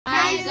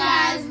Hi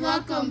guys,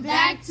 welcome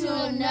back to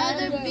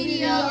another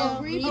video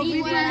of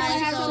Reading What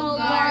I Sow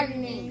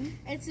Gardening.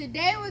 And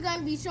today we're going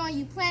to be showing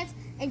you plants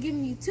and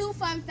giving you 2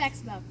 fun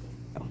facts about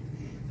them.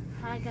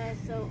 Hi guys,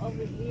 so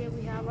over here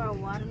we have our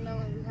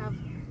watermelon. We have,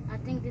 I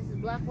think this is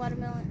black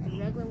watermelon and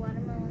regular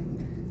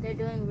watermelon. They're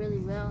doing really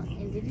well.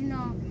 And did you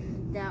know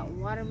that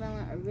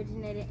watermelon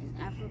originated in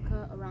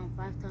Africa around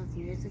 5,000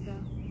 years ago?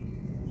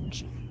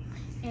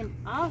 And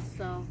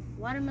also,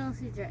 watermelon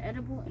seeds are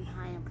edible and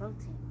high in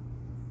protein.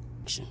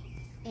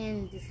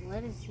 And this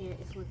lettuce here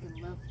is looking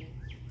lovely.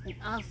 And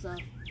also,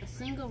 a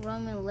single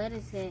Roman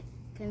lettuce head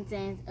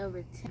contains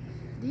over 10.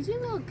 Did you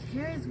know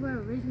carrots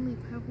were originally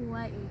purple,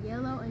 white, and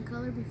yellow in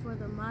color before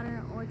the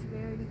modern orange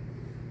variety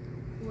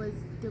was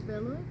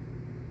developed?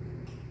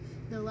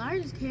 The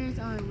largest carrots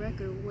on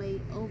record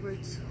weighed over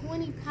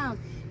 20 pounds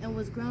and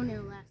was grown in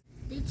Alaska.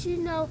 Did you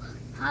know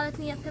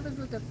jalapeno peppers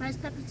were the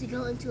first peppers to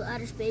go into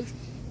outer space?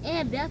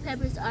 And bell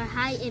peppers are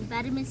high in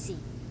vitamin C.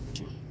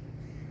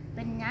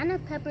 Banana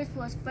peppers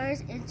was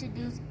first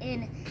introduced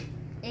in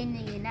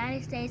the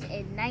United States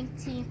in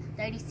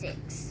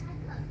 1936.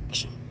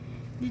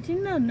 Did you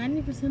know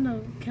 90%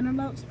 of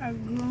cantaloupes are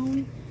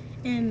grown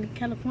in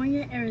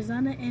California,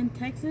 Arizona, and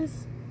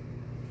Texas?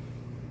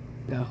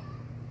 No.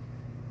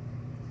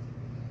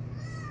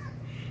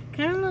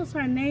 Cantaloupes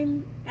are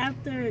named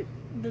after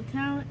the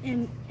town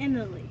in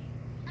Italy.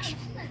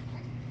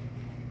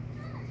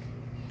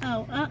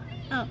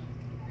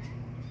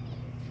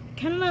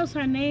 Cantaloupes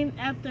are named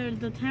after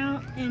the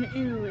town in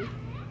Italy.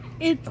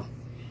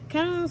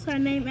 Cantaloupes are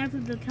named after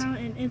the town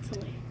in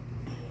Italy.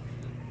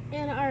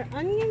 And our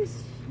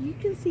onions, you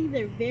can see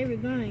they're very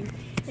growing.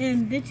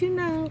 And did you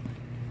know?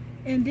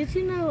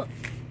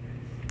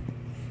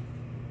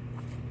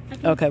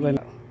 Okay, wait.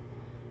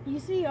 You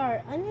see,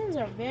 our onions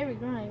are very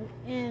growing.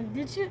 And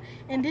did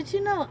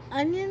you know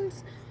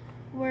onions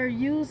were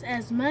used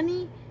as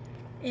money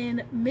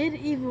in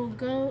medieval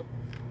gold?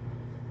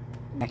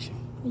 Action.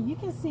 You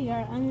can see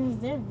our onions,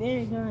 they're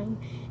very growing.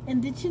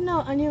 And did you know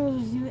onion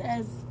was used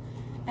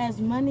as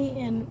money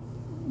in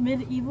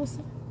medieval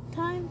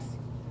times?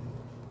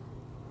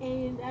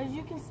 And as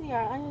you can see,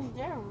 our onions,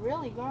 they're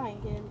really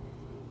growing. And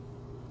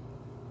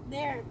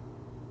they're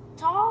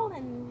tall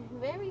and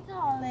very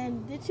tall.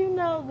 And did you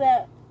know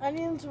that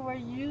onions were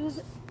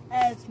used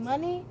as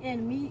money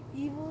in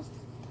medieval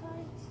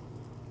times?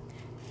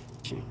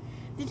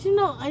 Did you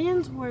know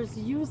onions were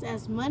used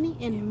as money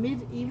in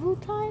medieval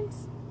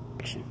times?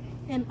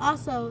 And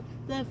also,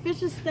 the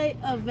official state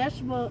of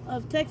vegetable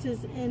of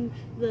Texas in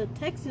the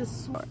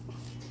Texas sweet.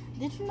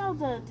 Did you know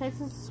the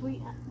Texas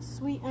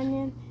sweet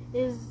onion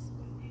is?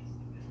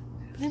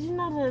 Did you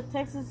know the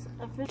Texas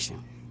official?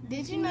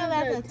 Did you know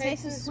that the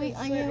Texas sweet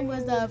onion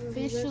was the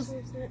official?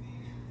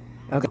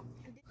 Okay.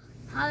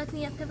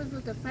 Jalapeno peppers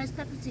were the first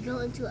peppers to go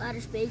into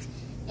outer space,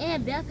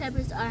 and bell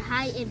peppers are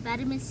high in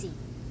vitamin C.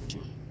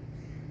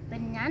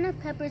 Banana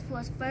peppers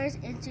was first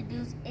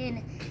introduced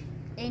in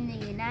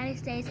the United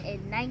States in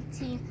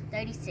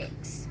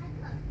 1936.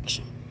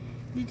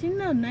 Did you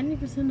know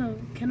 90% of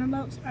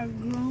cantaloupes are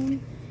grown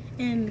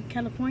in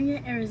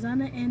California,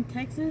 Arizona, and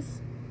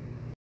Texas?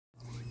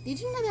 Did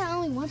you know that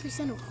only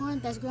 1% of corn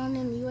that's grown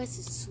in the U.S.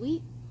 is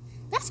sweet?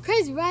 That's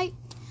crazy, right?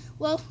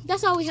 Well,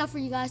 that's all we have for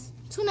you guys.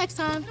 Till next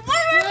time.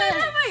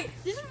 Wait.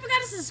 Did you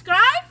forget to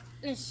subscribe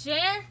and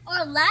share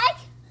or like?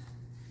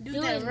 Do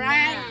it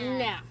right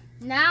now.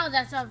 Now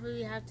that's all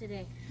we have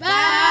today.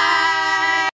 Bye.